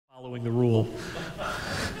following the rule.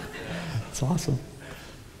 It's awesome.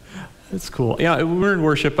 It's cool. Yeah, when we were in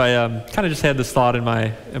worship, I kind of just had this thought in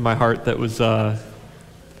my heart that was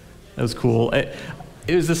cool. It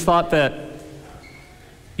was this thought that,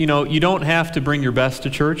 you know, you don't have to bring your best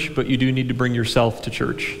to church, but you do need to bring yourself to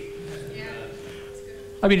church. Yeah.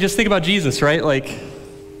 I mean, just think about Jesus, right? Like,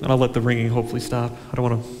 and I'll let the ringing hopefully stop. I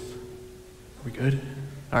don't want to. Are we good?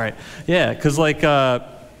 All right. Yeah, because like,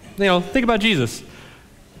 think about Jesus.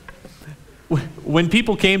 When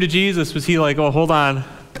people came to Jesus, was he like, oh, hold on,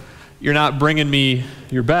 you're not bringing me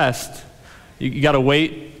your best. You got to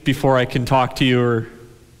wait before I can talk to you or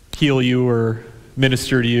heal you or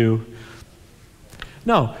minister to you.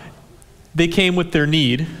 No, they came with their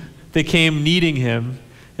need. They came needing him,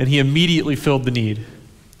 and he immediately filled the need.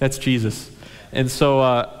 That's Jesus. And so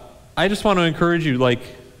I just want to encourage you, like,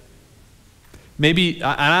 maybe,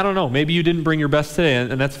 I don't know, maybe you didn't bring your best today,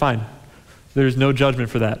 and that's fine. There's no judgment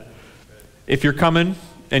for that. If you're coming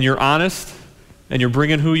and you're honest and you're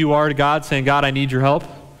bringing who you are to God, saying, God, I need your help,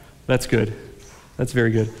 that's good. That's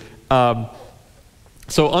very good.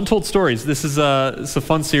 So Untold Stories, this is it's a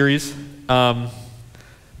fun series.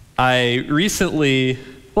 I recently,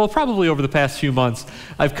 well, probably over the past few months,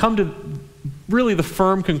 I've come to really the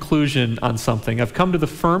firm conclusion on something. I've come to the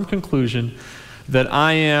firm conclusion that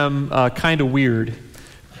I am kind of weird.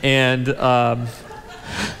 And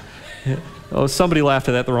oh, somebody laughed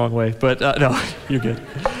at that the wrong way, but no, you're good.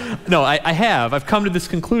 No, I have. I've come to this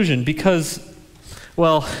conclusion because,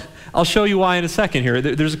 well, I'll show you why in a second here.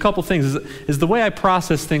 There's a couple things. Is the way I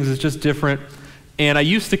process things is just different. And I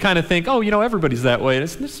used to kind of think, oh, you know, everybody's that way.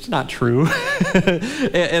 It's not true.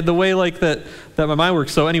 And the way like that my mind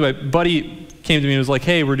works. So anyway, Buddy came to me and was like,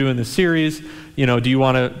 hey, we're doing this series. You know, do you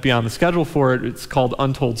want to be on the schedule for it? It's called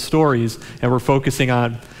Untold Stories, and we're focusing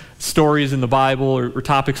on stories in the Bible or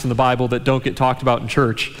topics in the Bible that don't get talked about in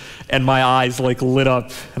church. And my eyes like lit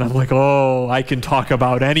up, and I'm like, oh, I can talk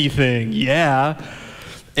about anything, yeah.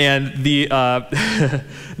 And the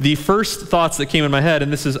the first thoughts that came in my head,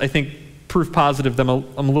 and this is, I think, proof positive that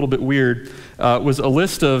I'm a little bit weird, was a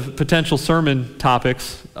list of potential sermon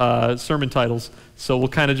topics, sermon titles. So we'll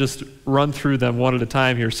kind of just run through them one at a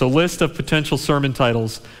time here. So list of potential sermon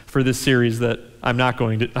titles for this series that I'm not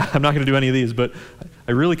going to do any of these, but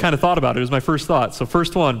I really kind of thought about it. It was my first thought. So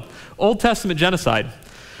first one, Old Testament genocide.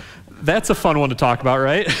 That's a fun one to talk about,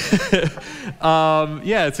 right?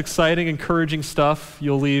 Yeah, it's exciting, encouraging stuff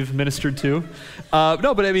you'll leave ministered to.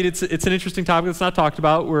 No, but I mean, it's an interesting topic that's not talked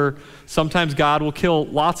about, where sometimes God will kill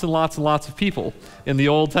lots and lots and lots of people in the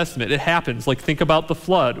Old Testament. It happens. Like, think about the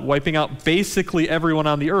flood, wiping out basically everyone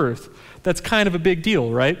on the earth. That's kind of a big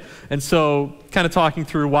deal, right? And so kind of talking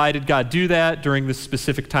through why did God do that during this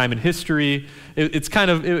specific time in history. It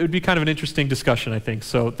would be kind of an interesting discussion, I think.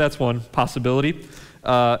 So that's one possibility.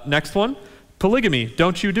 Next one, polygamy.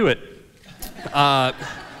 Don't you do it?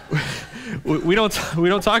 We don't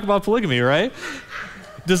talk about polygamy, right?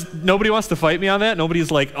 Nobody wants to fight me on that?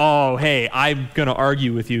 Nobody's like, oh, hey, I'm going to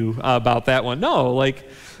argue with you about that one. No, like,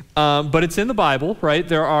 but it's in the Bible, right?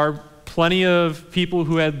 There are plenty of people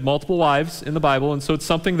who had multiple wives in the Bible, and so it's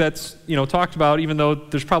something that's, you know, talked about, even though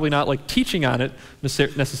there's probably not like teaching on it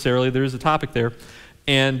necessarily. There is a topic there.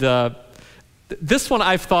 And this one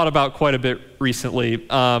I've thought about quite a bit recently,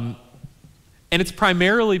 and it's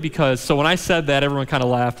primarily because, so when I said that, everyone kind of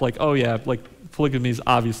laughed, like, oh yeah, like polygamy is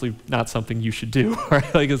obviously not something you should do,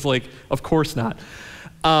 right? Like, it's like, of course not.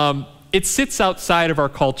 It sits outside of our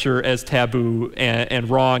culture as taboo and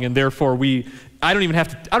wrong, and therefore I don't even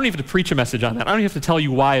have to preach a message on that. I don't even have to tell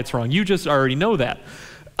you why it's wrong. You just already know that.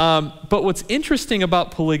 But what's interesting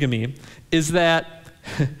about polygamy is that,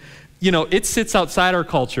 you know, it sits outside our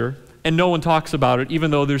culture, and no one talks about it, even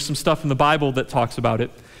though there's some stuff in the Bible that talks about it.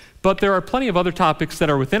 But there are plenty of other topics that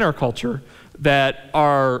are within our culture that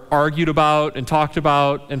are argued about and talked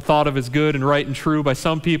about and thought of as good and right and true by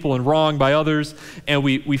some people and wrong by others. And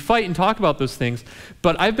we fight and talk about those things.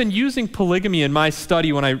 But I've been using polygamy in my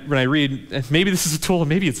study when I read, and maybe this is a tool,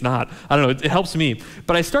 maybe it's not. I don't know, it helps me.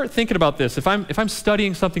 But I start thinking about this. If I'm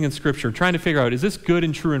studying something in Scripture, trying to figure out, is this good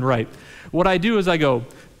and true and right? What I do is I go,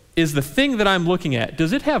 is the thing that I'm looking at,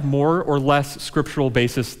 does it have more or less scriptural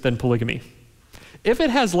basis than polygamy? If it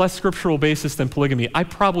has less scriptural basis than polygamy, I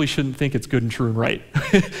probably shouldn't think it's good and true and right.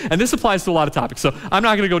 And this applies to a lot of topics. So I'm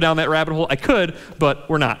not going to go down that rabbit hole. I could, but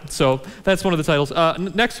we're not. So that's one of the titles.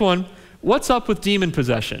 Next one, what's up with demon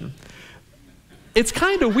possession? It's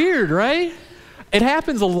kind of weird, right? It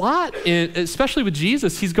happens a lot, especially with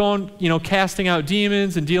Jesus. He's going, you know, casting out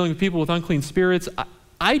demons and dealing with people with unclean spirits.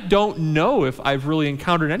 I don't know if I've really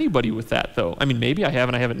encountered anybody with that, though. I mean, maybe I have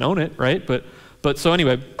and I haven't known it, right? But so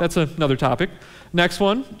anyway, that's another topic. Next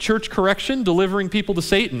one, church correction, delivering people to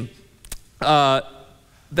Satan.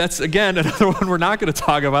 That's, again, another one we're not going to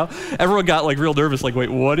talk about. Everyone got like real nervous, like, wait,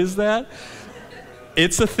 what is that?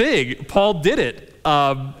 It's a thing. Paul did it.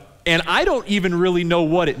 And I don't even really know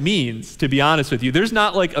what it means, to be honest with you. There's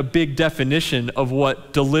not like a big definition of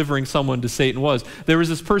what delivering someone to Satan was. There was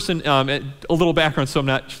this person, a little background, so I'm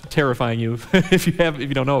not terrifying you if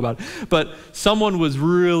you don't know about it. But someone was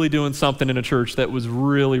really doing something in a church that was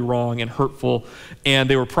really wrong and hurtful, and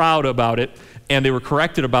they were proud about it, and they were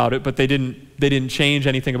corrected about it, but they didn't change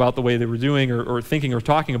anything about the way they were doing or thinking or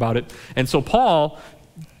talking about it. And so Paul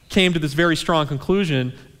came to this very strong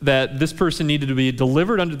conclusion that this person needed to be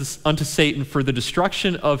delivered unto Satan for the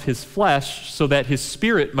destruction of his flesh so that his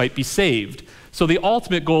spirit might be saved. So the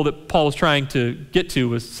ultimate goal that Paul was trying to get to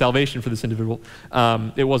was salvation for this individual.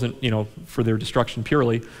 It wasn't, for their destruction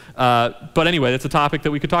purely. But anyway, that's a topic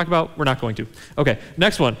that we could talk about. We're not going to. Okay,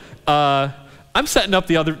 next one. I'm setting up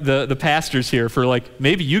the pastors here for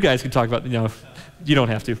maybe you guys can talk about, you don't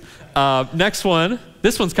have to. Next one.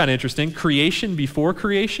 This one's kind of interesting. Creation before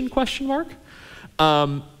creation, ?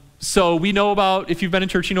 So we know about, if you've been in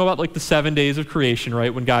church, you know about the 7 days of creation,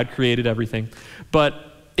 right? When God created everything. But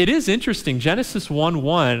it is interesting. Genesis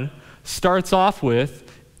 1:1 starts off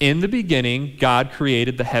with, in the beginning, God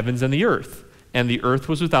created the heavens and the earth. And the earth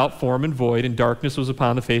was without form and void, and darkness was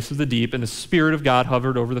upon the face of the deep, and the Spirit of God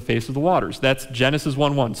hovered over the face of the waters. That's Genesis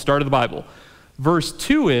 1:1, start of the Bible. Verse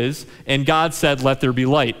 2 is, and God said, let there be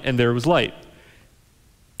light, and there was light.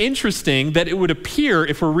 Interesting that it would appear,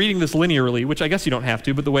 if we're reading this linearly, which I guess you don't have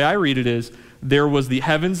to, but the way I read it is, there was the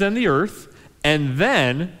heavens and the earth, and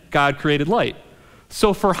then God created light.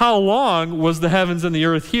 So for how long was the heavens and the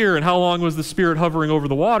earth here, and how long was the Spirit hovering over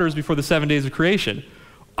the waters before the 7 days of creation?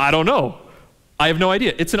 I don't know. I have no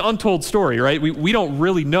idea. It's an untold story, right? We don't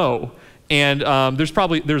really know. And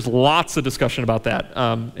there's lots of discussion about that.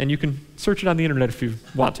 And you can search it on the internet if you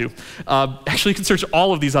want to. Actually, you can search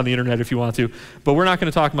all of these on the internet if you want to, but we're not going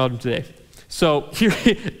to talk about them today. So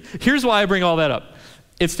here's why I bring all that up.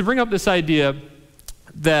 It's to bring up this idea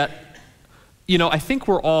that, I think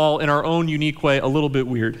we're all, in our own unique way, a little bit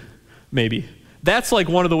weird, maybe. That's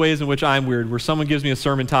one of the ways in which I'm weird, where someone gives me a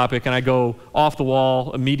sermon topic and I go off the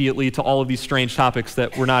wall immediately to all of these strange topics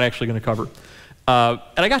that we're not actually going to cover. And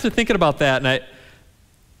I got to thinking about that, and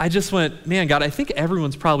I just went, man, God, I think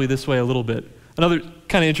everyone's probably this way a little bit. Another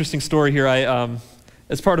kind of interesting story here,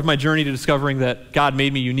 as part of my journey to discovering that God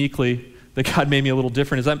made me uniquely, that God made me a little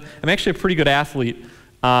different, is I'm actually a pretty good athlete.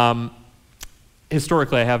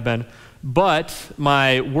 Historically, I have been. But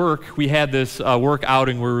my work, we had this work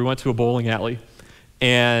outing where we went to a bowling alley.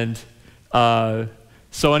 And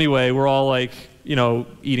so anyway, we're all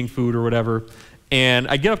eating food or whatever. And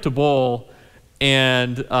I get up to bowl,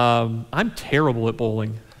 and I'm terrible at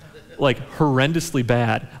bowling, horrendously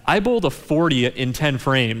bad. I bowled a 40 in 10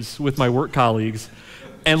 frames with my work colleagues,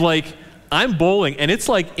 and I'm bowling, and it's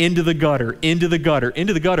into the gutter, into the gutter,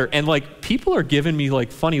 into the gutter, and people are giving me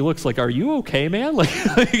funny looks, are you okay, man?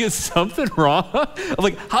 Is something wrong?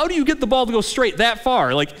 I'm how do you get the ball to go straight that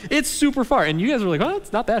far? It's super far, and you guys are oh,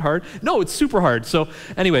 it's not that hard. No, it's super hard. So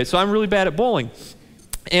anyway, so I'm really bad at bowling,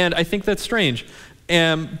 and I think that's strange.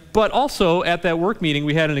 But also, at that work meeting,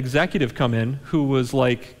 we had an executive come in who was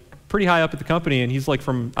pretty high up at the company, and he's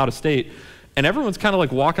from out of state. And everyone's kind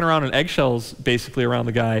of walking around on eggshells, basically, around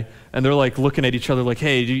the guy. And they're looking at each other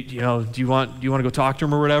hey, do you want to go talk to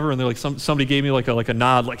him or whatever? And they're somebody gave me a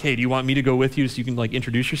nod, hey, do you want me to go with you so you can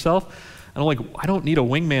introduce yourself? And I'm I don't need a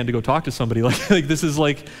wingman to go talk to somebody. This is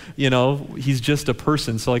he's just a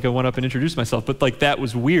person. So I went up and introduced myself. But that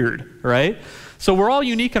was weird, right? So we're all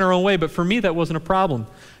unique in our own way, but for me, that wasn't a problem.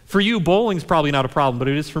 For you, bowling's probably not a problem, but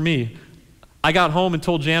it is for me. I got home and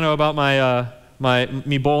told Jana about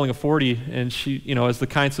me bowling a 40, and she, as the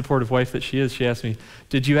kind, supportive wife that she is, she asked me,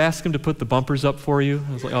 did you ask him to put the bumpers up for you?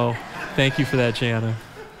 I was oh, thank you for that, Jana.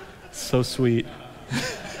 So sweet.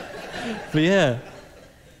 But yeah.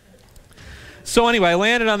 So anyway, I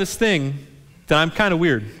landed on this thing that I'm kind of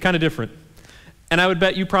weird, kind of different. And I would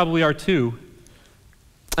bet you probably are too.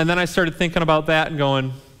 And then I started thinking about that and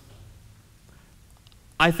going,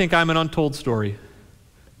 I think I'm an untold story.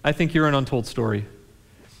 I think you're an untold story.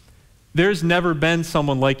 There's never been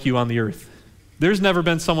someone like you on the earth. There's never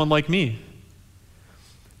been someone like me.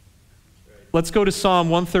 Let's go to Psalm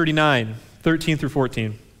 139, 13 through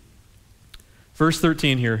 14. Verse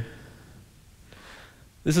 13 here.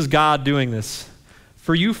 This is God doing this.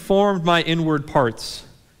 For you formed my inward parts.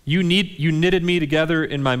 You knitted me together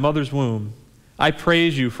in my mother's womb. I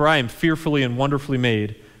praise you, for I am fearfully and wonderfully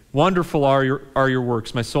made. Wonderful are your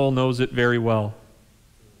works. My soul knows it very well.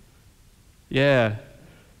 Yeah.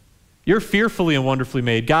 You're fearfully and wonderfully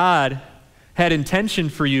made. God had intention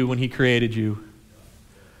for you when he created you.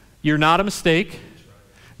 You're not a mistake.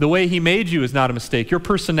 The way he made you is not a mistake. Your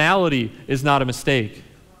personality is not a mistake.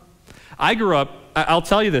 I grew up, I'll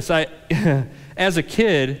tell you this, as a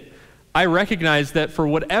kid, I recognized that for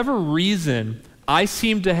whatever reason, I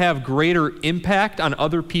seemed to have greater impact on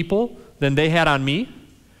other people than they had on me.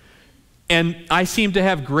 And I seemed to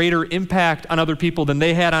have greater impact on other people than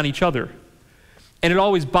they had on each other. And it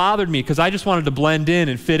always bothered me because I just wanted to blend in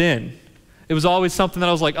and fit in. It was always something that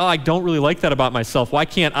I was like, oh, I don't really like that about myself. Why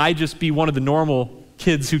can't I just be one of the normal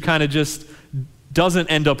kids who kind of just doesn't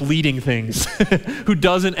end up leading things, who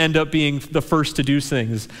doesn't end up being the first to do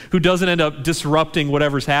things, who doesn't end up disrupting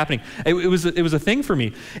whatever's happening. It was a thing for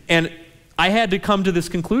me. And I had to come to this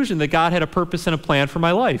conclusion that God had a purpose and a plan for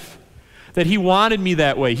my life, that he wanted me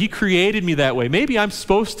that way. He created me that way. Maybe I'm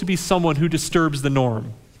supposed to be someone who disturbs the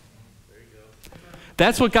norm.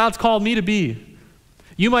 That's what God's called me to be.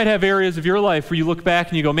 You might have areas of your life where you look back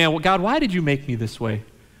and you go, man, well, God, why did you make me this way?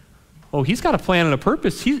 Oh, he's got a plan and a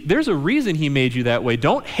purpose. There's a reason he made you that way.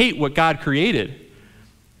 Don't hate what God created.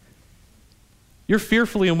 You're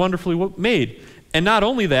fearfully and wonderfully made. And not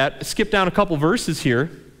only that, skip down a couple verses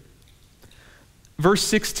here. Verse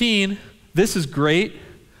 16, this is great.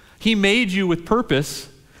 He made you with purpose.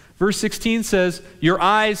 Verse 16 says, your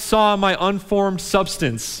eyes saw my unformed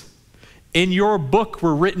substance. In your book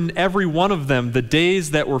were written every one of them, the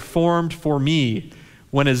days that were formed for me,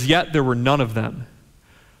 when as yet there were none of them.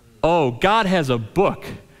 Oh, God has a book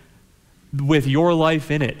with your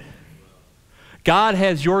life in it. God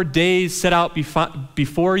has your days set out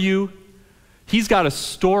before you. He's got a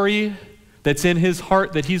story that's in his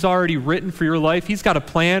heart that he's already written for your life. He's got a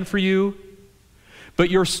plan for you, but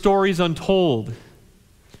your story's untold.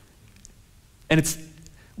 And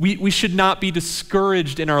we should not be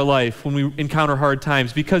discouraged in our life when we encounter hard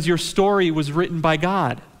times because your story was written by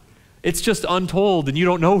God. It's just untold and you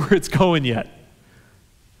don't know where it's going yet.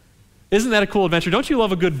 Isn't that a cool adventure? Don't you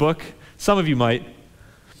love a good book? Some of you might.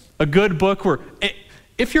 A good book where,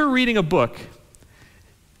 if you're reading a book,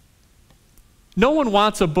 no one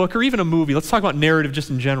wants a book or even a movie. Let's talk about narrative just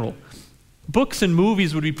in general. Books and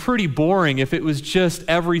movies would be pretty boring if it was just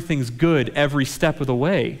everything's good every step of the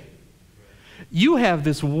way. You have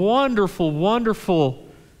this wonderful, wonderful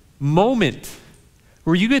moment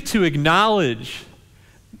where you get to acknowledge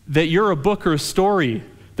that you're a book or a story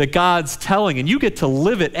that God's telling, and you get to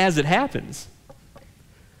live it as it happens.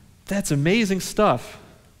 That's amazing stuff.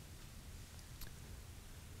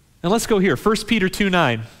 And let's go here, 1 Peter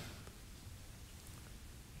 2:9.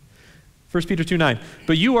 1 Peter 2:9.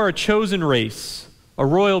 But you are a chosen race, a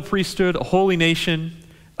royal priesthood, a holy nation,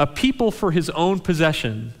 a people for his own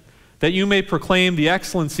possession, that you may proclaim the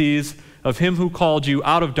excellencies of him who called you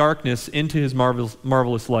out of darkness into his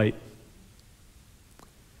marvelous light.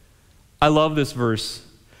 I love this verse.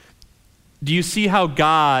 Do you see how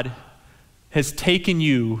God has taken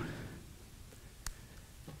you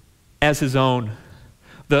as his own?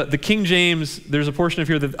 The King James, there's a portion of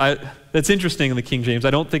here that's interesting in the King James. I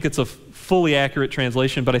don't think it's a fully accurate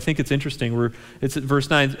translation, but I think it's interesting. It's at verse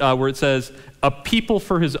 9 where it says, a people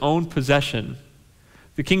for his own possession.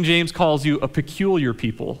 The King James calls you a peculiar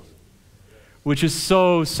people, which is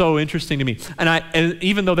so, so interesting to me. And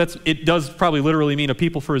even though it does probably literally mean a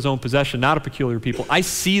people for his own possession, not a peculiar people, I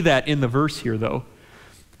see that in the verse here, though.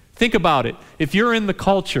 Think about it. If you're in the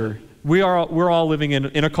culture, we're all living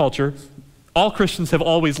in a culture. All Christians have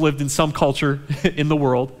always lived in some culture in the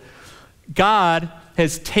world. God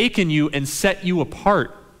has taken you and set you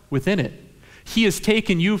apart within it. He has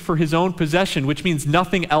taken you for his own possession, which means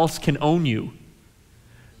nothing else can own you.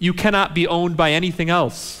 You cannot be owned by anything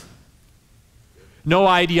else. No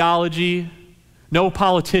ideology, no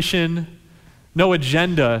politician, no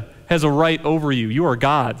agenda has a right over you. You are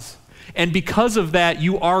God's. And because of that,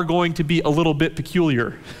 you are going to be a little bit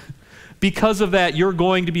peculiar. Because of that, you're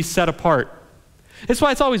going to be set apart. That's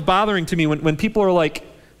why it's always bothering to me when people are like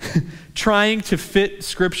trying to fit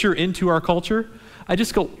Scripture into our culture. I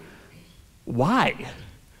just go, why?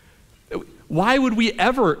 Why would we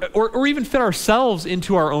ever, or even fit ourselves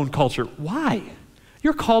into our own culture? Why?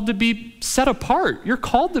 You're called to be set apart. You're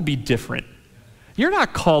called to be different. You're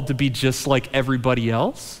not called to be just like everybody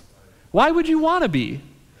else. Why would you want to be?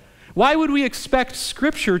 Why would we expect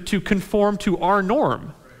Scripture to conform to our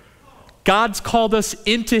norm? God's called us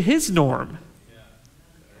into his norm.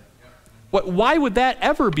 Why would that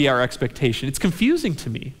ever be our expectation? It's confusing to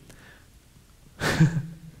me.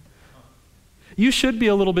 You should be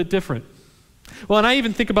a little bit different. Well, and I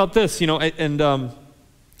even think about this, I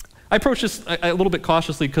approach this a little bit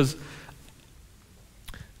cautiously because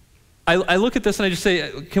I look at this and I just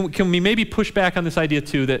say, can we maybe push back on this idea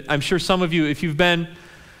too, that I'm sure some of you,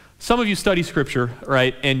 some of you study Scripture,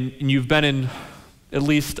 right, and you've been in at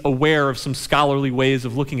least aware of some scholarly ways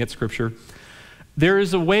of looking at Scripture. There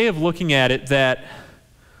is a way of looking at it that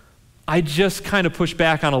I just kind of push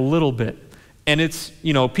back on a little bit. And it's,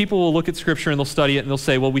 people will look at Scripture and they'll study it and they'll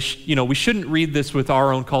say, well, we shouldn't read this with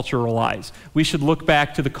our own cultural eyes. We should look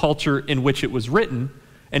back to the culture in which it was written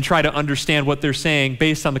and try to understand what they're saying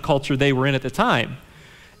based on the culture they were in at the time.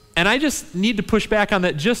 And I just need to push back on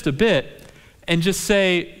that just a bit and just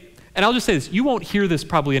say, and I'll just say this, you won't hear this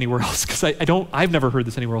probably anywhere else because I've never heard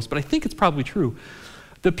this anywhere else, but I think it's probably true.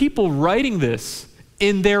 The people writing this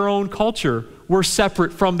in their own culture were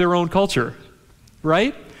separate from their own culture,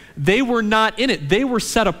 right? They were not in it. They were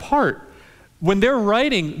set apart. When they're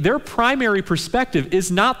writing, their primary perspective is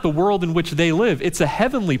not the world in which they live. It's a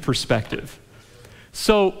heavenly perspective.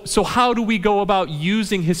 So how do we go about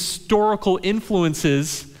using historical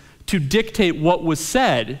influences to dictate what was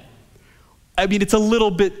said? I mean, it's a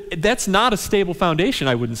little bit, that's not a stable foundation,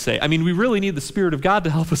 I wouldn't say. I mean, we really need the Spirit of God to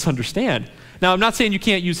help us understand. Now, I'm not saying you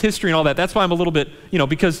can't use history and all that. That's why I'm a little bit,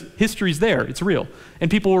 because history's there. It's real. And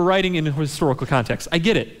people were writing in historical context. I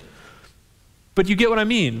get it. But you get what I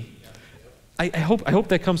mean. I hope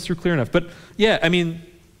that comes through clear enough. But yeah, I mean,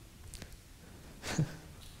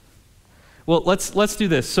 well, let's do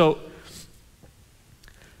this. So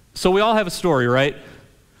we all have a story, right?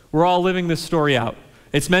 We're all living this story out.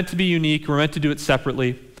 It's meant to be unique. We're meant to do it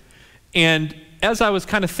separately. And as I was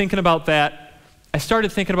kind of thinking about that, I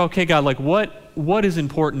started thinking about, okay, God, like what is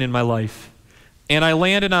important in my life? And I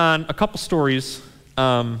landed on a couple stories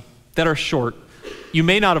that are short. You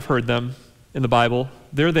may not have heard them in the Bible.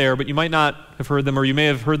 They're there, but you might not have heard them, or you may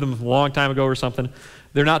have heard them a long time ago or something.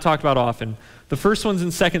 They're not talked about often. The first one's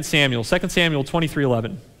in 2 Samuel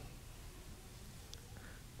 23:11.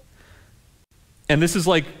 And this is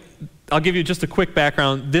I'll give you just a quick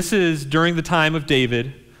background. This is during the time of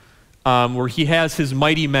David, where he has his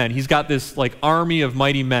mighty men. He's got this army of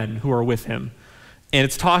mighty men who are with him. And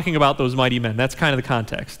it's talking about those mighty men. That's kind of the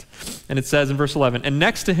context. And it says in verse 11, and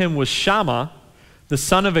next to him was Shammah, the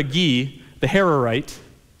son of Agi, the Hararite.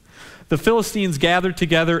 The Philistines gathered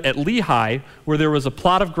together at Lehi, where there was a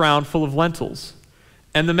plot of ground full of lentils.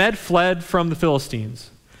 And the men fled from the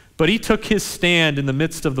Philistines. But he took his stand in the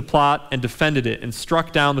midst of the plot and defended it and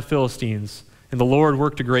struck down the Philistines. And the Lord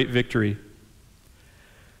worked a great victory.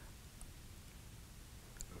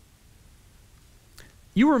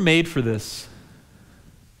 You were made for this.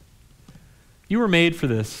 You were made for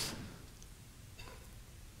this.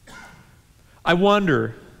 I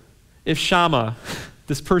wonder if Shammah,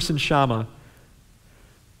 this person Shammah,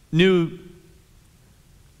 knew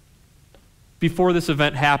before this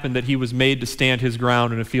event happened that he was made to stand his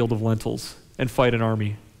ground in a field of lentils and fight an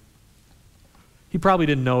army. He probably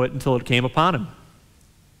didn't know it until it came upon him.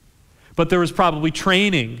 But there was probably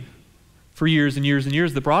training for years and years and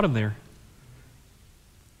years that brought him there.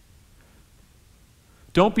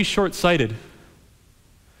 Don't be short-sighted.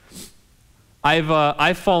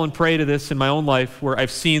 I've fallen prey to this in my own life where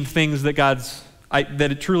I've seen things that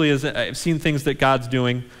I've seen things that God's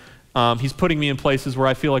doing. He's putting me in places where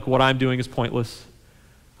I feel like what I'm doing is pointless.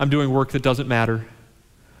 I'm doing work that doesn't matter.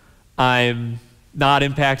 I'm not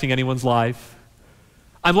impacting anyone's life.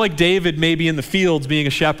 I'm like David maybe in the fields being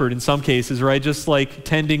a shepherd in some cases, right? Just like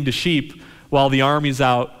tending to sheep while the army's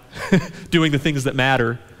out doing the things that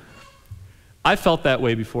matter. I felt that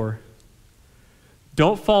way before.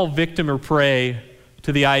 Don't fall victim or prey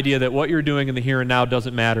to the idea that what you're doing in the here and now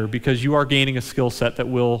doesn't matter, because you are gaining a skill set that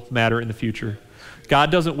will matter in the future. God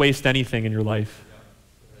doesn't waste anything in your life.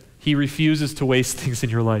 He refuses to waste things in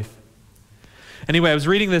your life. Anyway, I was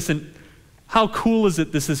reading this, and how cool is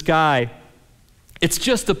it this guy, it's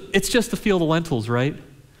just a field of lentils, right?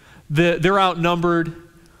 They're outnumbered,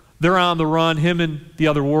 they're on the run, him and the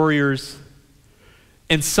other warriors,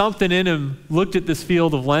 and something in him looked at this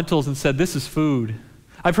field of lentils and said, this is food.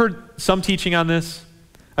 I've heard some teaching on this.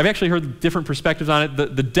 I've actually heard different perspectives on it.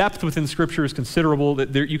 The depth within Scripture is considerable.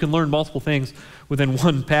 You can learn multiple things within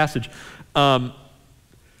one passage. But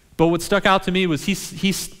what stuck out to me was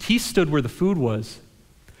he stood where the food was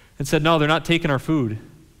and said, no, they're not taking our food.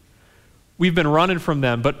 We've been running from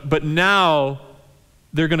them, but now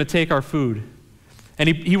they're going to take our food. And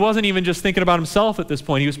he wasn't even just thinking about himself at this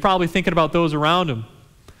point. He was probably thinking about those around him.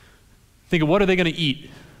 Thinking, what are they going to eat?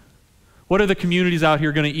 What are the communities out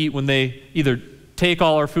here going to eat when they either take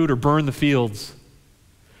all our food or burn the fields?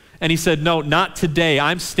 And he said, no, not today.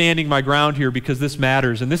 I'm standing my ground here because this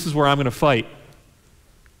matters, and this is where I'm going to fight.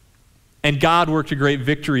 And God worked a great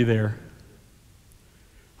victory there.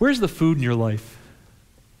 Where's the food in your life?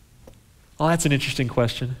 Oh, that's an interesting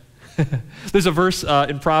question. There's a verse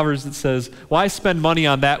in Proverbs that says, why spend money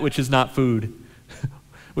on that which is not food?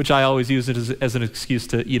 Which I always use it as an excuse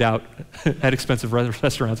to eat out at expensive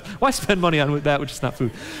restaurants. Why spend money on that which is not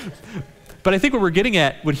food? But I think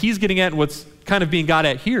what he's getting at, and what's kind of being got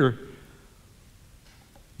at here,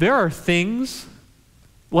 there are things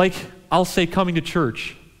like, I'll say, coming to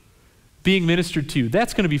church, being ministered to.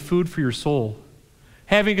 That's going to be food for your soul.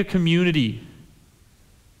 Having a community,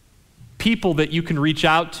 people that you can reach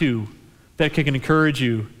out to, that can encourage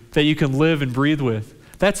you, that you can live and breathe with.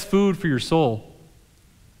 That's food for your soul.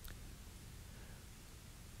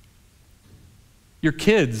 Your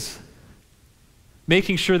kids,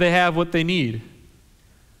 making sure they have what they need.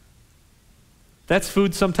 That's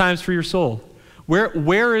food sometimes for your soul.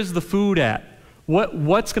 Where is the food at?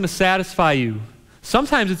 What's going to satisfy you?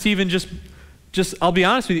 Sometimes it's even just I'll be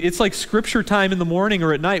honest with you, it's like scripture time in the morning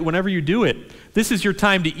or at night, whenever you do it. This is your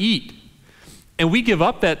time to eat. And we give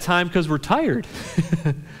up that time because we're tired.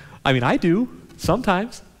 I mean, I do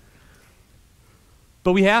sometimes.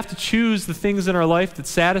 But we have to choose the things in our life that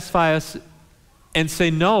satisfy us and say,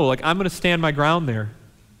 no, like, I'm going to stand my ground there.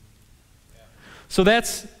 So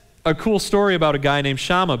that's a cool story about a guy named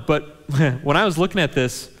Shammah. But when I was looking at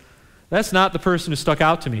this, that's not the person who stuck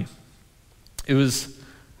out to me.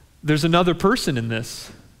 There's another person in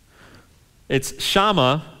this. It's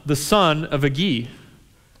Shammah, the son of Agi.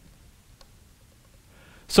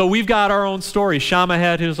 So we've got our own story. Shammah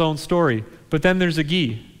had his own story. But then there's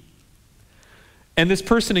Agi. And this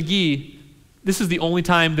person, Agi, this is the only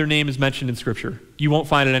time their name is mentioned in Scripture. You won't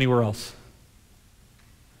find it anywhere else.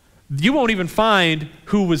 You won't even find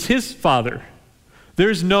who was his father.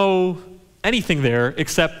 There's no anything there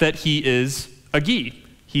except that he is Agi.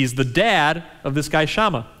 He's the dad of this guy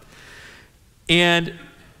Shammah. And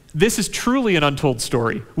this is truly an untold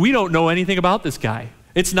story. We don't know anything about this guy.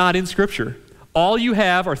 It's not in Scripture. All you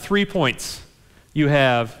have are 3 points. You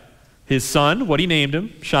have his son, what he named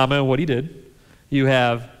him, Shammah, and what he did. You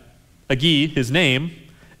have Agi, his name,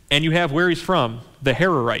 and you have where he's from, the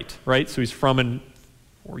Hararite, right? So he's from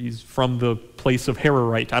the place of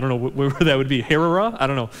Hararite. I don't know where that would be. Harara? I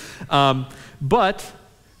don't know.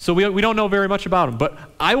 So we don't know very much about him. But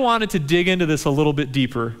I wanted to dig into this a little bit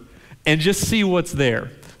deeper and just see what's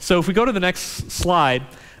there. So if we go to the next slide,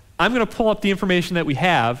 I'm going to pull up the information that we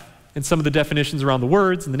have and some of the definitions around the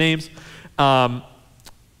words and the names. And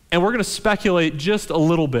we're going to speculate just a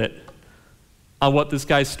little bit on what this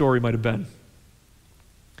guy's story might have been.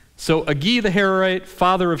 So Agi the Hararite,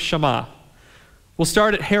 father of Shammah. We'll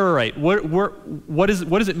start at Hararite. What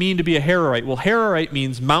does it mean to be a Hararite? Well, Hararite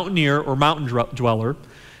means mountaineer or mountain dweller,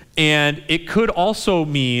 and it could also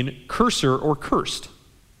mean curser or cursed.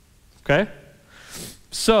 Okay?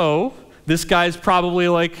 So this guy's probably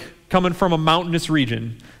like coming from a mountainous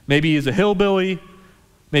region. Maybe he's a hillbilly,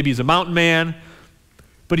 maybe he's a mountain man,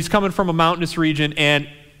 but he's coming from a mountainous region, and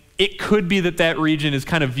it could be that region is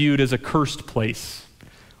kind of viewed as a cursed place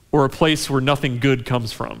or a place where nothing good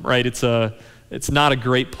comes from, right? It's not a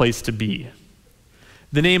great place to be.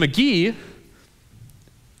 The name Agi,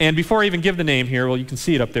 and before I even give the name here, well, you can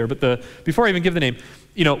see it up there, but before I even give the name,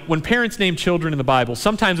 when parents name children in the Bible,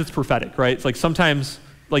 sometimes it's prophetic, right? It's like sometimes,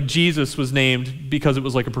 like Jesus was named because it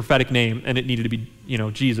was like a prophetic name and it needed to be,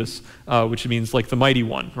 Jesus, which means like the mighty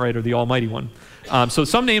one, right? Or the almighty one. So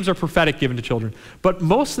some names are prophetic given to children, but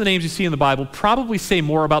most of the names you see in the Bible probably say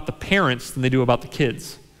more about the parents than they do about the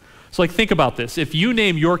kids. So like think about this. If you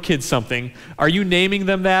name your kids something, are you naming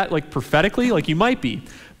them that like prophetically? Like you might be.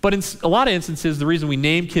 But in a lot of instances, the reason we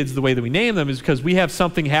name kids the way that we name them is because we have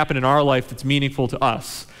something happen in our life that's meaningful to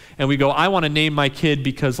us. And we go, I want to name my kid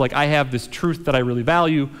because like I have this truth that I really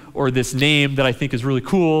value, or this name that I think is really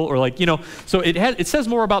cool, or like, so it says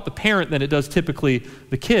more about the parent than it does typically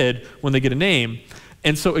the kid when they get a name.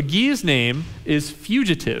 And so Agi's name is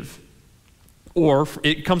fugitive, or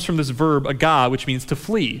it comes from this verb, agah, which means to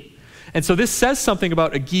flee. And so this says something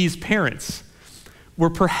about Agi's parents,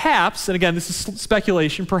 where perhaps, and again, this is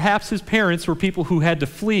speculation, perhaps his parents were people who had to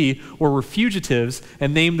flee or were fugitives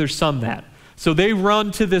and named their son that. So they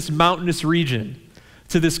run to this mountainous region,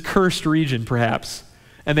 to this cursed region perhaps,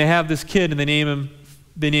 and they have this kid and they name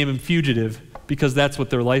him fugitive because that's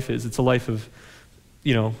what their life is. It's a life of,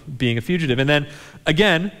 being a fugitive. And then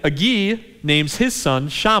again, Agi names his son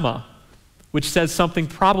Shammah, which says something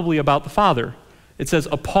probably about the father. It says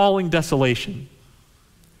appalling desolation.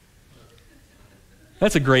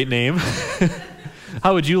 That's a great name.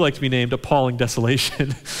 How would you like to be named? Appalling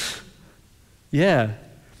desolation. Yeah.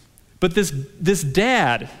 But this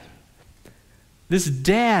dad is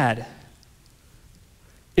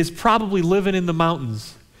probably living in the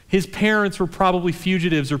mountains. His parents were probably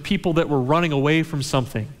fugitives or people that were running away from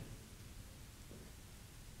something.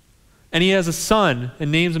 And he has a son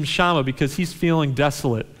and names him Shammah because he's feeling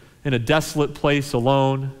desolate, in a desolate place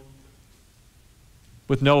alone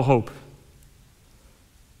with no hope.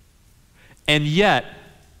 And yet,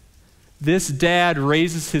 this dad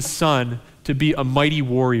raises his son to be a mighty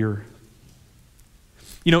warrior.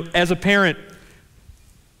 You know, as a parent,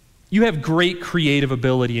 you have great creative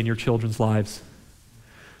ability in your children's lives.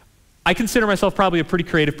 I consider myself probably a pretty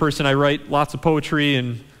creative person. I write lots of poetry,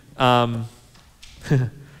 and I've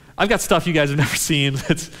got stuff you guys have never seen.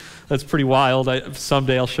 That's pretty wild.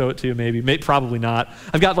 Someday I'll show it to you, maybe. Probably not.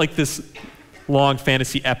 I've got like this long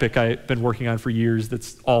fantasy epic I've been working on for years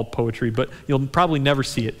that's all poetry, but you'll probably never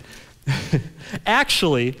see it.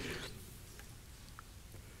 Actually,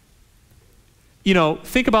 you know,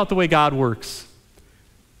 think about the way God works.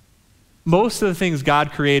 Most of the things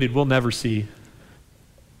God created we'll never see.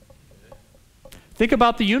 Think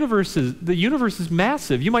about the universe. The universe is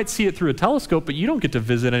massive. You might see it through a telescope, but you don't get to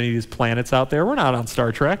visit any of these planets out there. We're not on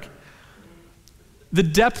Star Trek. The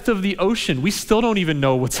depth of the ocean, we still don't even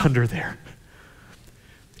know what's under there.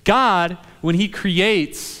 God, when he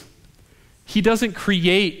creates, he doesn't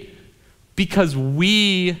create because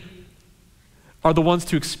we are the ones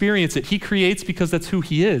to experience it. He creates because that's who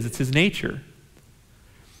he is. It's his nature.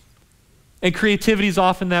 And creativity is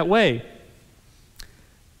often that way.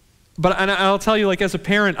 But and I'll tell you, like as a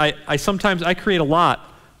parent, I sometimes create a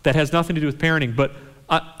lot that has nothing to do with parenting, but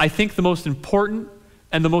I think the most important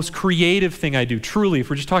and the most creative thing I do, truly, if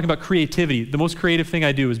we're just talking about creativity, the most creative thing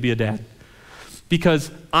I do is be a dad.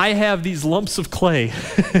 Because I have these lumps of clay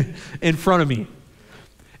in front of me,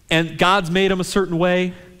 and God's made them a certain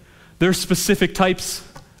way. There's specific types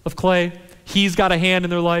of clay. He's got a hand in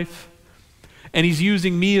their life, and he's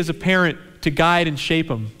using me as a parent to guide and shape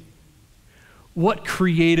them. What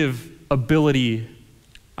creative ability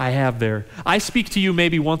I have there. I speak to you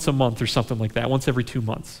maybe once a month or something like that, once every 2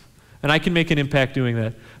 months. And I can make an impact doing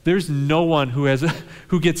that. There's no one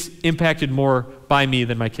who gets impacted more by me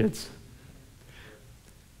than my kids.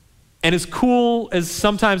 And as cool as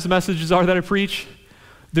sometimes the messages are that I preach,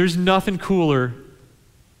 there's nothing cooler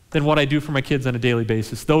than what I do for my kids on a daily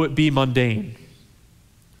basis, though it be mundane.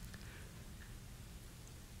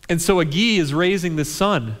 And so Agi is raising this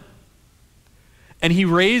son, and he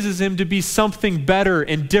raises him to be something better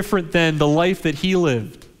and different than the life that he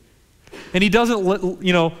lived. And he doesn't,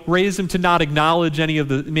 raise him to not acknowledge any of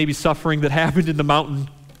the maybe suffering that happened in the mountain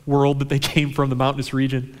world that they came from, the mountainous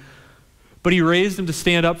region. But he raised him to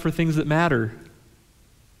stand up for things that matter.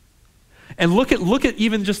 And look at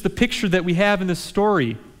even just the picture that we have in this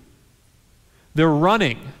story. They're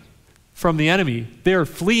running from the enemy. They're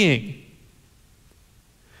fleeing.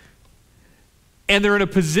 And they're in a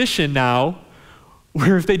position now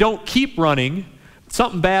where if they don't keep running,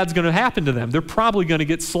 something bad's going to happen to them. They're probably going to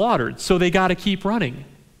get slaughtered, so they got to keep running.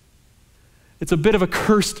 It's a bit of a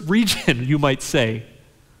cursed region, you might say.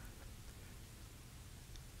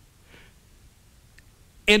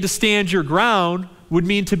 And to stand your ground would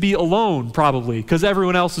mean to be alone, probably, because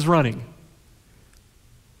everyone else is running.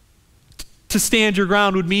 To stand your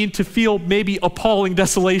ground would mean to feel maybe appalling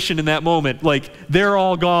desolation in that moment, like they're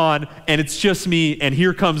all gone and it's just me and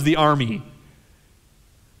here comes the army.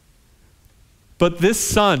 But this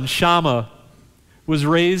son, Shammah, was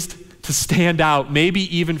raised to stand out,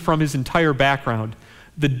 maybe even from his entire background.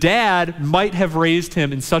 The dad might have raised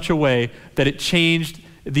him in such a way that it changed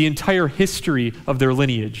the entire history of their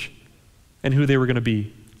lineage and who they were going to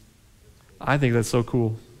be. I think that's so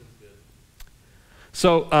cool.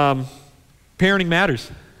 So, parenting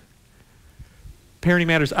matters. Parenting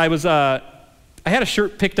matters. I had a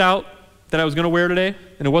shirt picked out that I was going to wear today,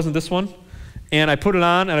 and it wasn't this one. And I put it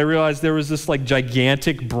on, and I realized there was this like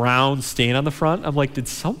gigantic brown stain on the front. I'm like, did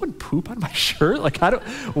someone poop on my shirt? Like,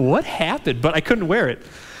 what happened? But I couldn't wear it.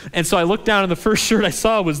 And so I looked down, and the first shirt I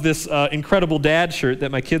saw was this Incredible Dad shirt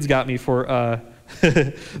that my kids got me for,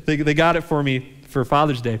 they got it for me for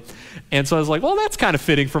Father's Day. And so I was like, well, that's kind of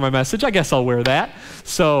fitting for my message. I guess I'll wear that.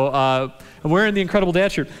 So I'm wearing the Incredible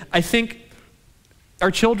Dad shirt. I think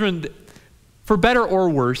our children, for better or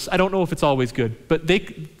worse, I don't know if it's always good, but they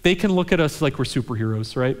can look at us like we're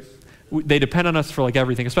superheroes, right? They depend on us for like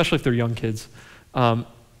everything, especially if they're young kids. And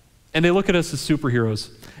they look at us as superheroes.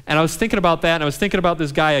 And I was thinking about that, and I was thinking about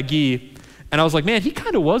this guy, Agi, and I was like, man, he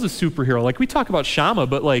kind of was a superhero. Like, we talk about Shammah,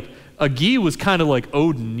 but like, Agi was kind of like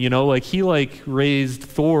Odin, like he like raised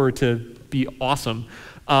Thor to be awesome.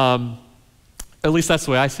 At least that's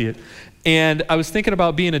the way I see it. And I was thinking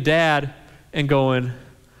about being a dad and going,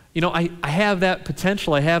 I have that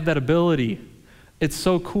potential, I have that ability. It's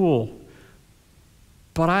so cool.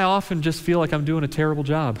 but I often just feel like I'm doing a terrible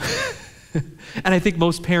job. And I think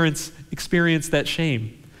most parents experience that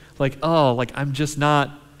shame. Like, oh, like I'm just not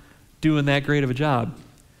doing that great of a job.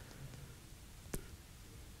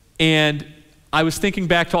 And I was thinking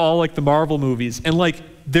back to all like the Marvel movies, and like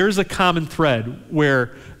there's a common thread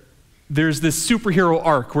where there's this superhero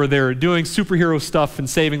arc where they're doing superhero stuff and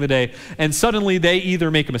saving the day, and suddenly they either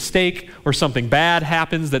make a mistake or something bad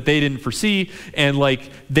happens that they didn't foresee, and like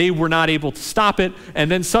they were not able to stop it, and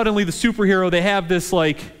then suddenly the superhero, they have this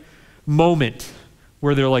like moment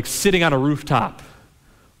where they're like sitting on a rooftop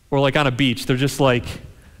or like on a beach. They're just like,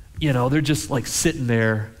 they're just like sitting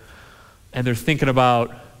there and they're thinking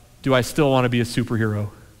about, do I still want to be a superhero?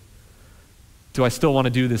 Do I still want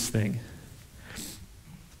to do this thing?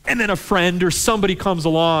 And then a friend or somebody comes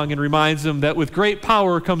along and reminds them that with great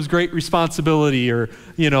power comes great responsibility, or,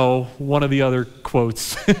 one of the other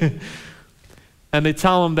quotes. And they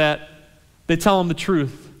tell them the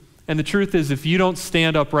truth. And the truth is, if you don't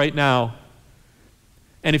stand up right now,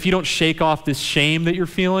 and if you don't shake off this shame that you're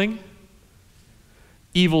feeling,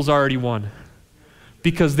 evil's already won.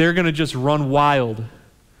 Because they're going to just run wild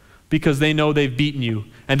because they know they've beaten you.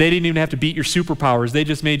 And they didn't even have to beat your superpowers. They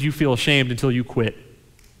just made you feel ashamed until you quit.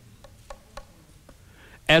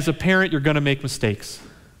 As a parent, you're going to make mistakes.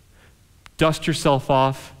 Dust yourself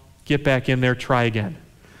off, get back in there, try again.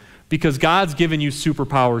 Because God's given you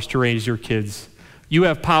superpowers to raise your kids. You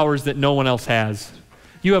have powers that no one else has.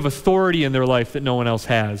 You have authority in their life that no one else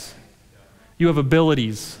has. You have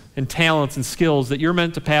abilities and talents and skills that you're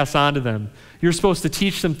meant to pass on to them. You're supposed to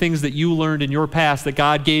teach them things that you learned in your past that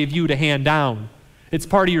God gave you to hand down. It's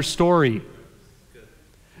part of your story.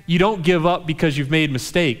 You don't give up because you've made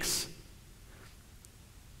mistakes.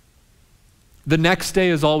 The next day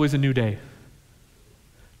is always a new day.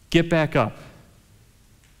 Get back up.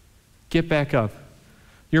 Get back up.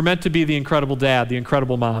 You're meant to be the incredible dad, the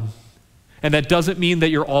incredible mom. And that doesn't mean that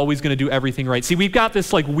you're always going to do everything right. See, we've got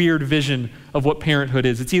this like weird vision of what parenthood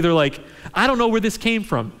is. It's either like, I don't know where this came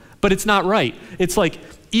from, but it's not right. It's like,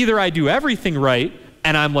 either I do everything right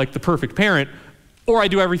and I'm like the perfect parent, or I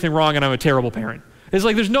do everything wrong and I'm a terrible parent. It's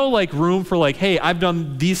like there's no like room for like, hey, I've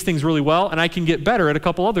done these things really well and I can get better at a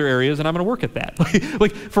couple other areas and I'm going to work at that.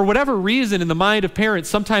 Like for whatever reason in the mind of parents,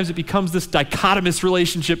 sometimes it becomes this dichotomous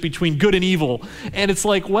relationship between good and evil. And it's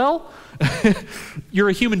like, well, you're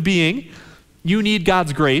a human being. You need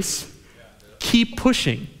God's grace. Keep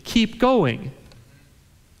pushing. Keep going.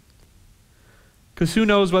 Because who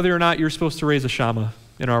knows whether or not you're supposed to raise a Shama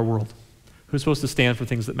in our world? Who's supposed to stand for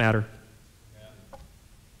things that matter?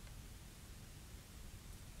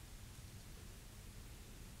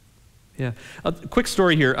 Yeah. A quick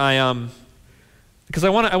story here. Because I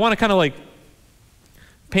want to kind of like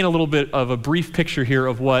paint a little bit of a brief picture here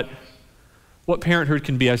of what parenthood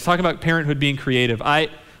can be. I was talking about parenthood being creative.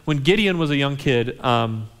 When Gideon was a young kid,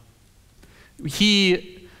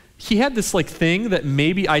 he had this like thing that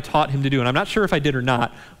maybe I taught him to do, and I'm not sure if I did or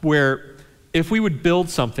not, where if we would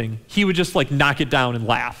build something, he would just like knock it down and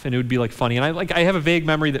laugh, and it would be like funny. And I have a vague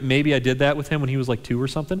memory that maybe I did that with him when he was like 2 or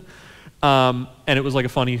something. And it was like a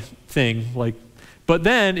funny thing, but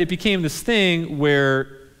then it became this thing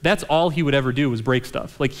where that's all he would ever do was break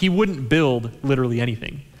stuff. Like he wouldn't build literally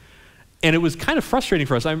anything. And it was kind of frustrating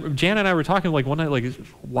for us. Jan and I were talking like one night, like,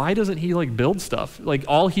 why doesn't he like build stuff? Like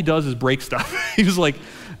all he does is break stuff. He was like,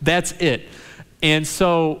 that's it. And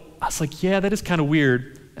so I was like, yeah, that is kind of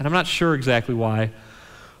weird. And I'm not sure exactly why.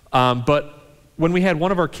 But when we had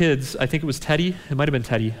one of our kids, I think it was Teddy, it might've been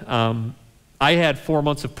Teddy, I had 4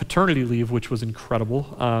 months of paternity leave, which was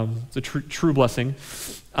incredible. It's a true blessing.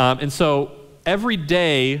 And so every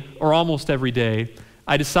day, or almost every day,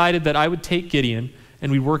 I decided that I would take Gideon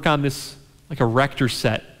and we'd work on this, like a Rector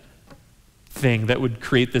set thing that would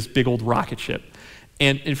create this big old rocket ship.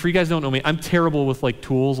 And for you guys who don't know me, I'm terrible with like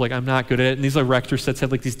tools, like I'm not good at it. And these like Rector sets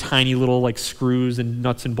have like these tiny little like screws and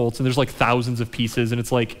nuts and bolts, and there's like thousands of pieces, and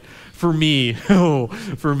it's like, for me,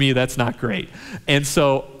 that's not great. And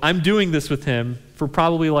so I'm doing this with him for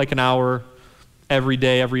probably like an hour every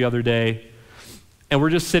day, every other day. And we're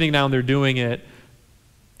just sitting down there doing it.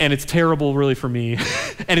 And it's terrible really for me.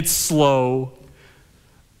 And it's slow.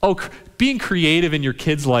 Oh, being creative in your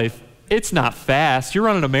kid's life, it's not fast. You're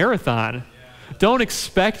running a marathon. Don't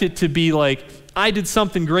expect it to be like, I did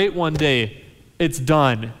something great one day. It's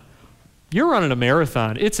done. You're running a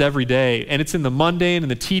marathon. It's every day, and it's in the mundane and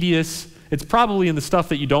the tedious. It's probably in the stuff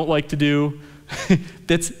that you don't like to do.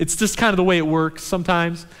 It's just kind of the way it works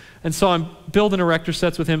sometimes. And so I'm building erector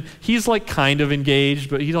sets with him. He's like kind of engaged,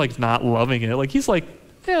 but he's like not loving it. Like he's like,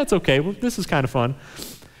 yeah, it's okay. Well, this is kind of fun.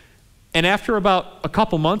 And after about a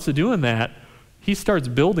couple months of doing that, he starts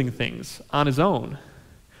building things on his own.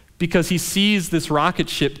 because he sees this rocket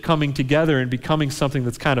ship coming together and becoming something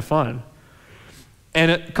that's kind of fun.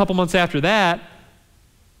 And a couple months after that,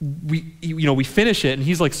 we finish it, and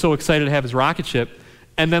he's like so excited to have his rocket ship,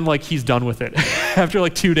 and then like he's done with it. After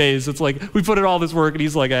like 2 days, it's like we put in all this work, and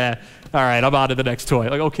he's like, all right, I'm on to the next toy.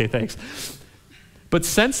 Like, okay, thanks. But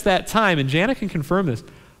since that time, and Jana can confirm this,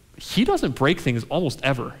 he doesn't break things almost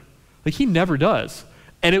ever. Like, he never does.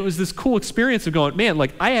 And it was this cool experience of going, man,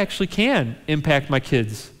 like, I actually can impact my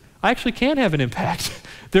kids. I actually can have an impact.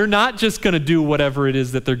 They're not just going to do whatever it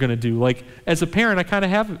is that they're going to do. Like, as a parent, I kind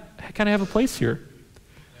of have a place here.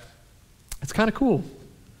 It's kind of cool.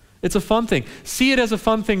 It's a fun thing. See it as a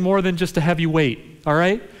fun thing more than just a heavy weight, all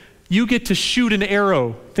right? You get to shoot an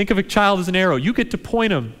arrow. Think of a child as an arrow. You get to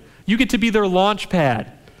point them. You get to be their launch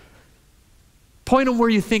pad. Point them where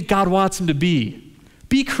you think God wants them to be.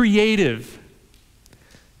 Be creative.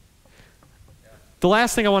 The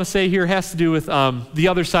last thing I want to say here has to do with the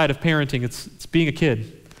other side of parenting. It's being a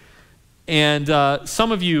kid. And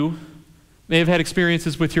some of you may have had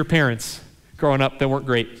experiences with your parents growing up that weren't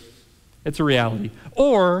great. It's a reality.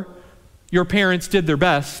 Or your parents did their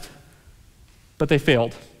best, but they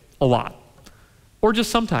failed a lot. Or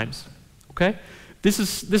just sometimes, okay? This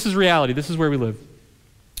is reality. This is where we live.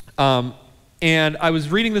 And I was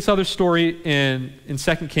reading this other story in 2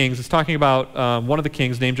 Kings. It's talking about one of the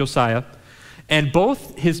kings named Josiah. And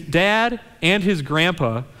both his dad and his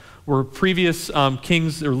grandpa were previous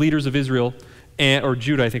kings or leaders of Israel, or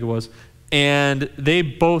Judah, I think it was. And they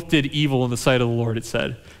both did evil in the sight of the Lord, it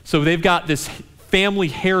said. So they've got this family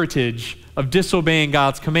heritage of disobeying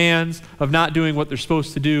God's commands, of not doing what they're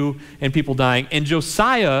supposed to do, and people dying. And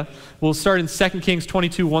Josiah, we'll start in 2 Kings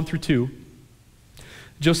 22, 1 through 2.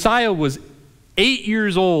 Josiah was 8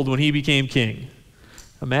 years old when he became king.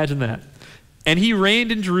 Imagine that. And he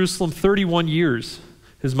reigned in Jerusalem 31 years.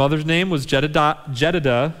 His mother's name was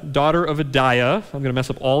Jedidah, daughter of Adiah. I'm going to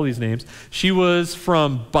mess up all these names. She was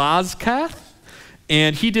from Bozkath,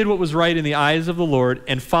 and he did what was right in the eyes of the Lord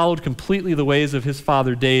and followed completely the ways of his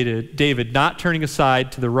father David, not turning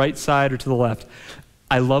aside to the right side or to the left.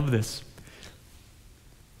 I love this.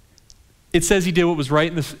 It says he did what was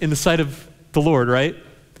right in the sight of the Lord, right?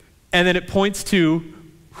 And then it points to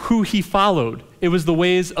who he followed. It was the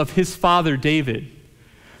ways of his father David.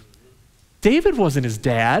 David wasn't his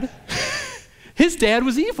dad. His dad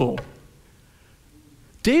was evil.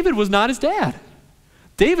 David was not his dad.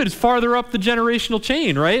 David is farther up the generational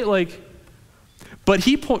chain, right?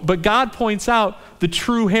 But God points out the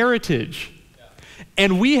true heritage.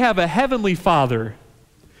 And we have a heavenly Father.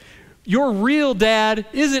 Your real dad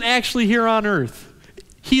isn't actually here on earth.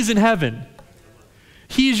 He's in heaven.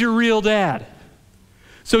 He's your real dad.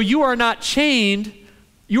 So you are not chained,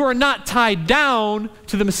 you are not tied down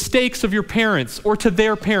to the mistakes of your parents or to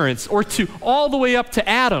their parents or to all the way up to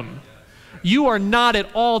Adam. You are not at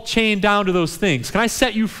all chained down to those things. Can I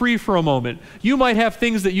set you free for a moment? You might have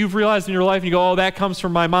things that you've realized in your life and you go, oh, that comes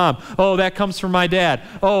from my mom. Oh, that comes from my dad.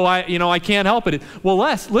 Oh, I can't help it. Well,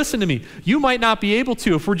 listen to me. You might not be able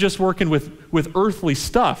to if we're just working with earthly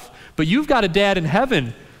stuff. But you've got a dad in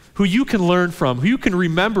heaven who you can learn from, who you can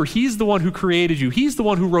remember. He's the one who created you. He's the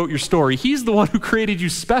one who wrote your story. He's the one who created you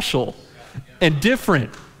special and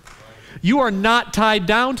different. You are not tied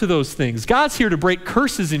down to those things. God's here to break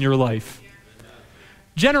curses in your life.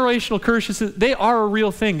 Generational curses, they are a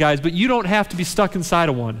real thing, guys, but you don't have to be stuck inside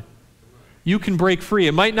of one. You can break free.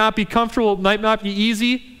 It might not be comfortable, it might not be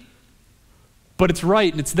easy, but it's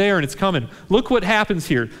right and it's there and it's coming. Look what happens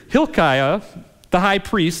here. Hilkiah, the high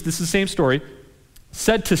priest, this is the same story,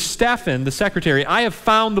 said to Shaphan, the secretary, I have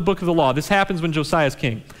found the book of the law. This happens when Josiah is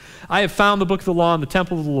king. I have found the book of the law in the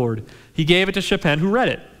temple of the Lord. He gave it to Shaphan, who read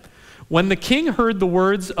it. When the king heard the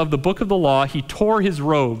words of the book of the law, he tore his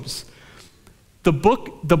robes. The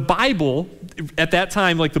Bible, at that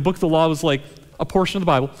time, like the book of the law was like a portion of the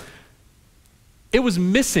Bible. It was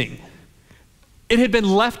missing. It had been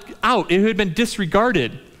left out. It had been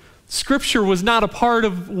disregarded. Scripture was not a part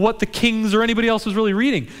of what the kings or anybody else was really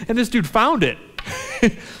reading. And this dude found it.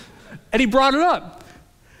 And he brought it up.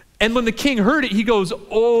 And when the king heard it, he goes,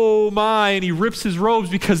 oh my, and he rips his robes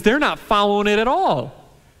because they're not following it at all.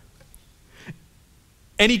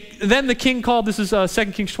 And then the king called, this is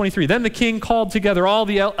 2 Kings 23, then the king called together all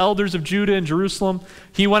the elders of Judah and Jerusalem.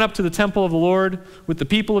 He went up to the temple of the Lord with the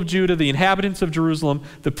people of Judah, the inhabitants of Jerusalem,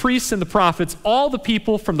 the priests and the prophets, all the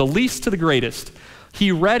people from the least to the greatest.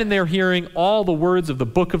 He read in their hearing all the words of the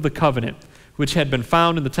book of the covenant, which had been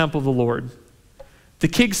found in the temple of the Lord. The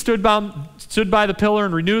king stood by the pillar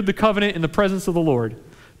and renewed the covenant in the presence of the Lord,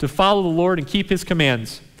 to follow the Lord and keep his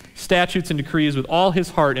commands, statutes and decrees with all his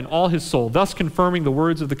heart and all his soul, thus confirming the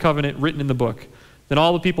words of the covenant written in the book. Then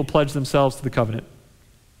all the people pledged themselves to the covenant.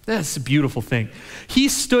 That's a beautiful thing. He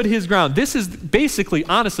stood his ground. This is basically,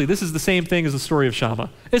 honestly, this is the same thing as the story of Shammah.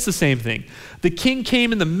 It's the same thing. The king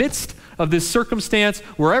came in the midst of this circumstance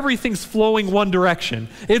where everything's flowing one direction.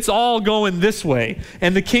 It's all going this way.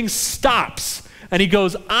 And the king stops and he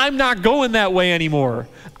goes, I'm not going that way anymore.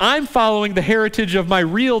 I'm following the heritage of my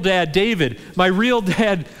real dad, David, my real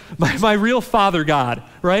dad, my real father, God,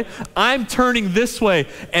 right? I'm turning this way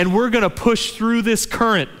and we're going to push through this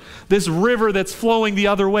current, this river that's flowing the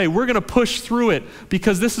other way. We're going to push through it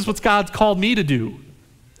because this is what God's called me to do.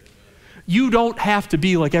 You don't have to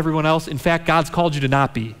be like everyone else. In fact, God's called you to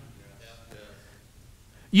not be.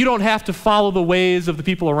 You don't have to follow the ways of the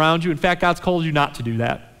people around you. In fact, God's called you not to do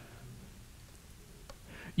that.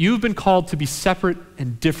 You've been called to be separate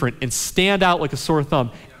and different and stand out like a sore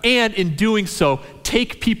thumb. And in doing so,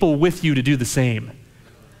 take people with you to do the same.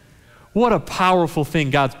 What a powerful thing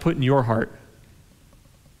God's put in your heart.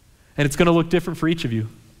 And it's going to look different for each of you.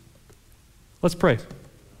 Let's pray.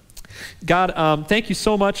 God, thank you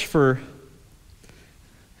so much for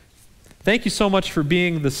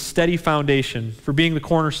being the steady foundation, for being the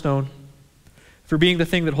cornerstone, for being the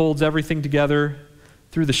thing that holds everything together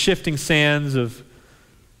through the shifting sands of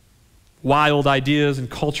wild ideas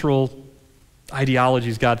and cultural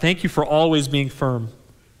ideologies, God. Thank you for always being firm.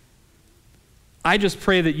 I just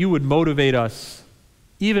pray that you would motivate us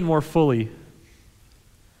even more fully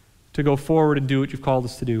to go forward and do what you've called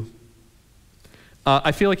us to do.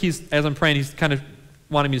 I feel like as I'm praying, he's kind of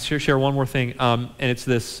wanting me to share one more thing, and it's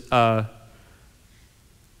this, think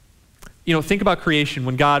about creation.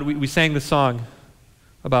 When God, we sang this song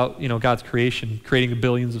about, God's creation, creating the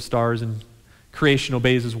billions of stars, and creation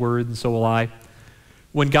obeys his word, and so will I.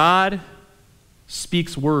 When God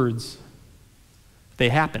speaks words, they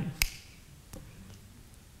happen.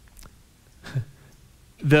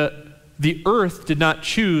 The earth did not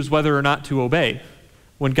choose whether or not to obey.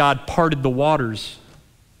 When God parted the waters,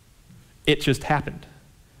 it just happened.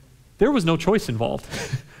 There was no choice involved.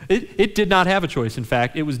 It did not have a choice. In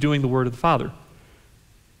fact, it was doing the word of the Father.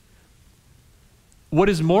 What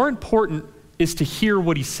is more important is to hear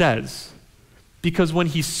what he says. Because when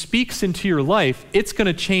he speaks into your life, it's going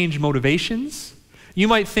to change motivations. You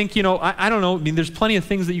might think, I don't know, there's plenty of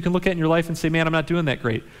things that you can look at in your life and say, man, I'm not doing that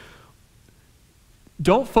great.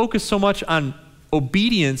 Don't focus so much on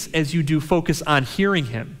obedience as you do focus on hearing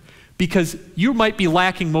him, because you might be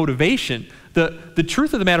lacking motivation. The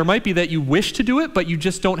truth of the matter might be that you wish to do it, but you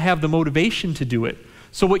just don't have the motivation to do it.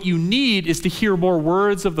 So what you need is to hear more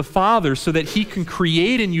words of the Father so that he can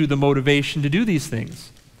create in you the motivation to do these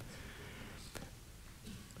things.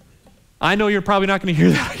 I know you're probably not going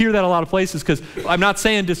to hear that a lot of places, because I'm not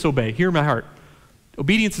saying disobey. Hear my heart.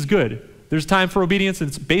 Obedience is good. There's time for obedience, and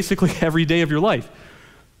it's basically every day of your life.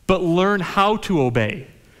 But learn how to obey.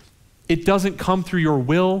 It doesn't come through your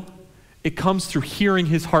will. It comes through hearing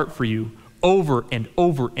his heart for you over and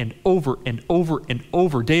over and over and over and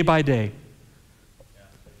over, day by day.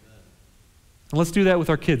 And let's do that with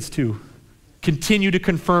our kids too. Continue to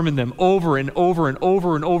confirm in them over and over and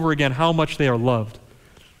over and over again how much they are loved.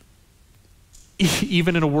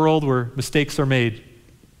 Even in a world where mistakes are made.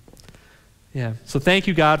 Yeah. So thank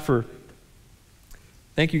you, God, for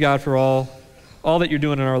all that you're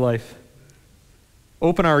doing in our life.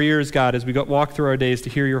 Open our ears, God, as we walk through our days to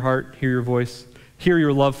hear your heart, hear your voice, hear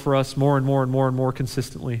your love for us more and more and more and more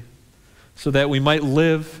consistently, so that we might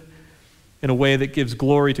live in a way that gives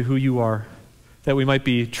glory to who you are, that we might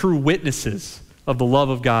be true witnesses of the love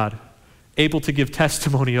of God, able to give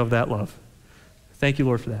testimony of that love. Thank you,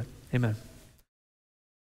 Lord, for that. Amen.